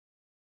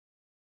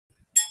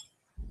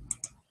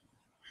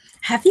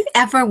Have you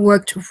ever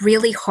worked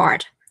really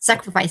hard,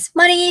 sacrificed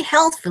money,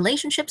 health,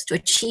 relationships to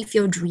achieve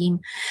your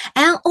dream,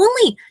 and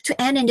only to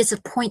end in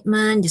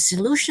disappointment,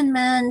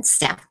 disillusionment,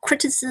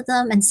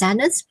 self-criticism, and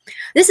sadness?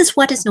 This is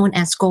what is known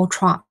as goal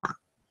trauma.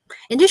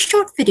 In this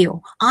short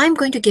video, I'm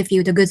going to give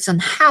you the goods on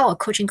how a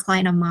coaching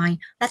client of mine,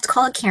 let's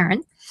call it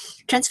Karen,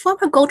 transformed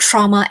her goal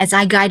trauma as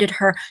I guided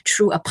her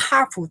through a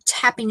powerful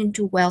tapping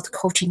into wealth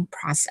coaching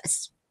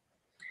process.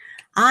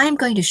 I'm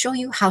going to show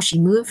you how she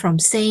moved from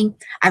saying,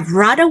 I'd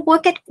rather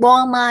work at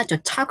Walmart or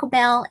Taco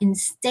Bell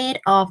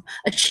instead of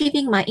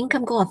achieving my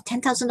income goal of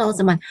 $10,000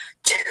 a month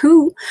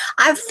to,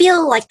 I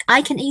feel like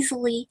I can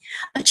easily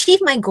achieve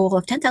my goal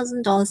of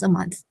 $10,000 a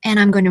month and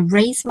I'm going to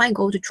raise my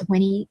goal to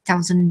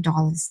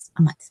 $20,000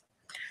 a month.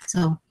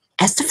 So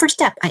as the first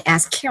step, I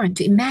asked Karen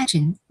to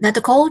imagine that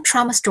the goal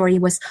trauma story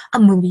was a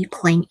movie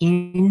playing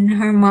in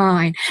her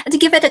mind and to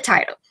give it a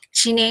title.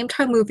 She named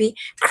her movie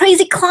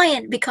Crazy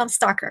Client Becomes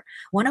Stalker.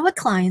 One of her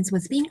clients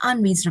was being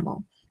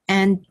unreasonable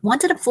and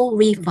wanted a full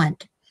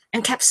refund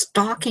and kept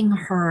stalking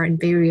her in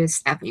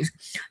various avenues.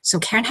 So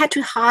Karen had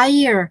to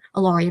hire a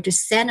lawyer to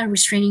send a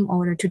restraining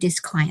order to this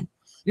client.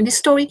 In this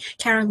story,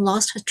 Karen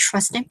lost her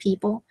trust in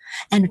people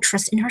and her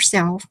trust in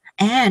herself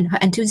and her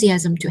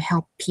enthusiasm to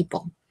help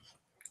people.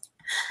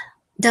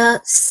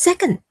 The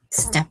second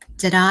step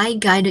that I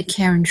guided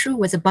Karen through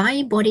was a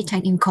body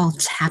technique called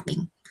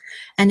tapping.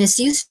 And it's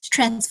used to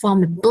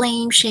transform the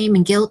blame, shame,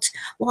 and guilt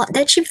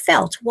that she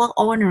felt while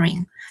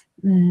honoring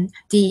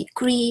the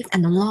grief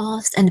and the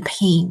loss and the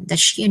pain that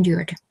she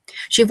endured.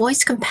 She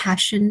voiced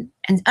compassion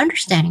and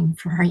understanding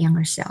for her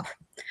younger self.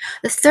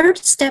 The third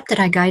step that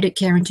I guided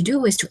Karen to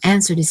do is to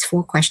answer these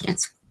 4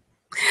 questions.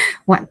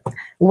 1.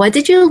 What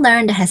did you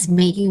learn that has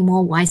made you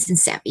more wise and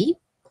savvy?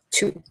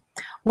 2.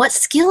 What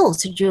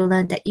skills did you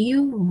learn that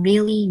you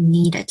really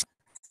needed?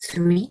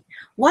 3.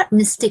 What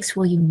mistakes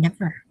will you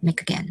never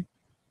make again?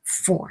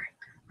 4.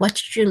 What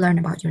did you learn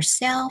about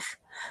yourself,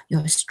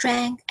 your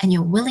strength, and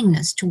your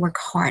willingness to work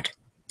hard?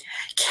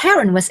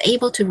 Karen was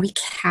able to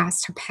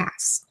recast her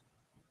past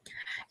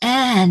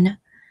and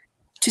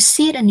to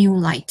see it in a new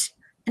light,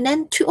 and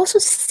then to also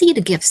see the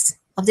gifts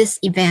of these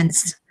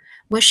events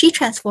where she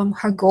transformed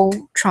her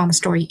goal trauma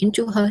story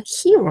into her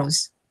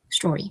hero's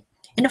story.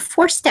 In the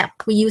 4th step,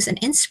 we use an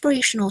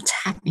inspirational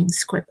tapping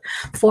script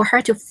for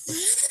her to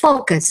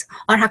focus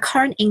on her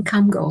current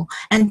income goal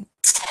and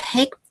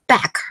take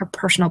back her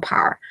personal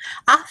power.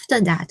 After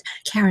that,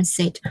 Karen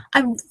said,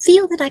 I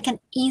feel that I can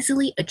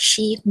easily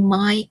achieve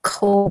my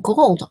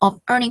goal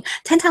of earning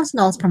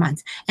 $10,000 per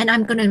month, and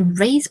I'm going to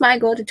raise my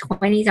goal to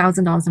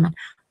 $20,000 a month.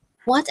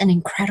 What an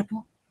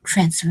incredible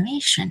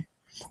transformation.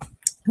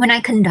 When I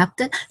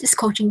conducted this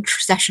coaching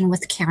session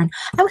with Karen,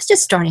 I was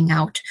just starting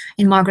out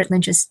in Margaret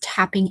Lynch's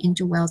Tapping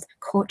into Wealth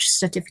Coach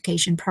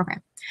Certification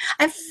Program.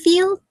 I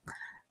feel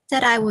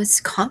that I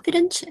was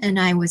confident and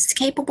I was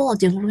capable of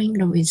delivering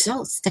the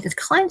results that the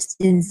clients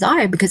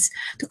desire because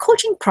the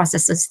coaching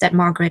processes that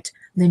Margaret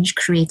Lynch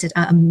created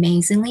are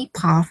amazingly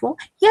powerful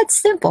yet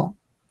simple.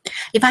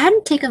 If I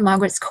hadn't taken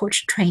Margaret's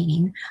coach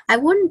training, I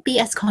wouldn't be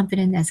as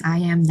confident as I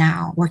am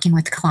now working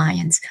with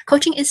clients.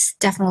 Coaching is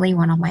definitely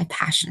one of my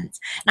passions,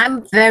 and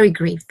I'm very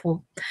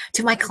grateful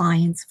to my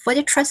clients for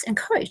their trust and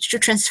courage to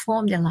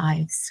transform their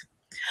lives.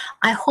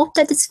 I hope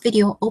that this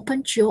video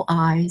opened your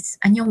eyes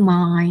and your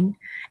mind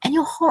and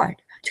your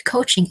heart to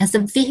coaching as a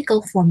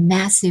vehicle for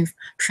massive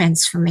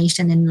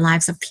transformation in the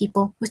lives of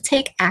people who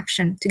take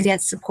action to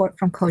get support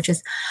from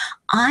coaches.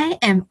 I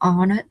am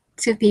honored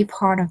to be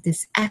part of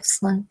this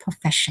excellent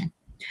profession.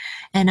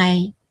 And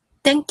I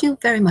thank you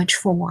very much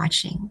for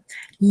watching.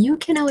 You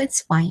can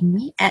always find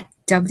me at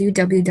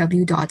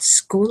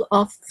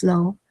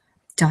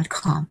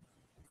www.schoolofflow.com.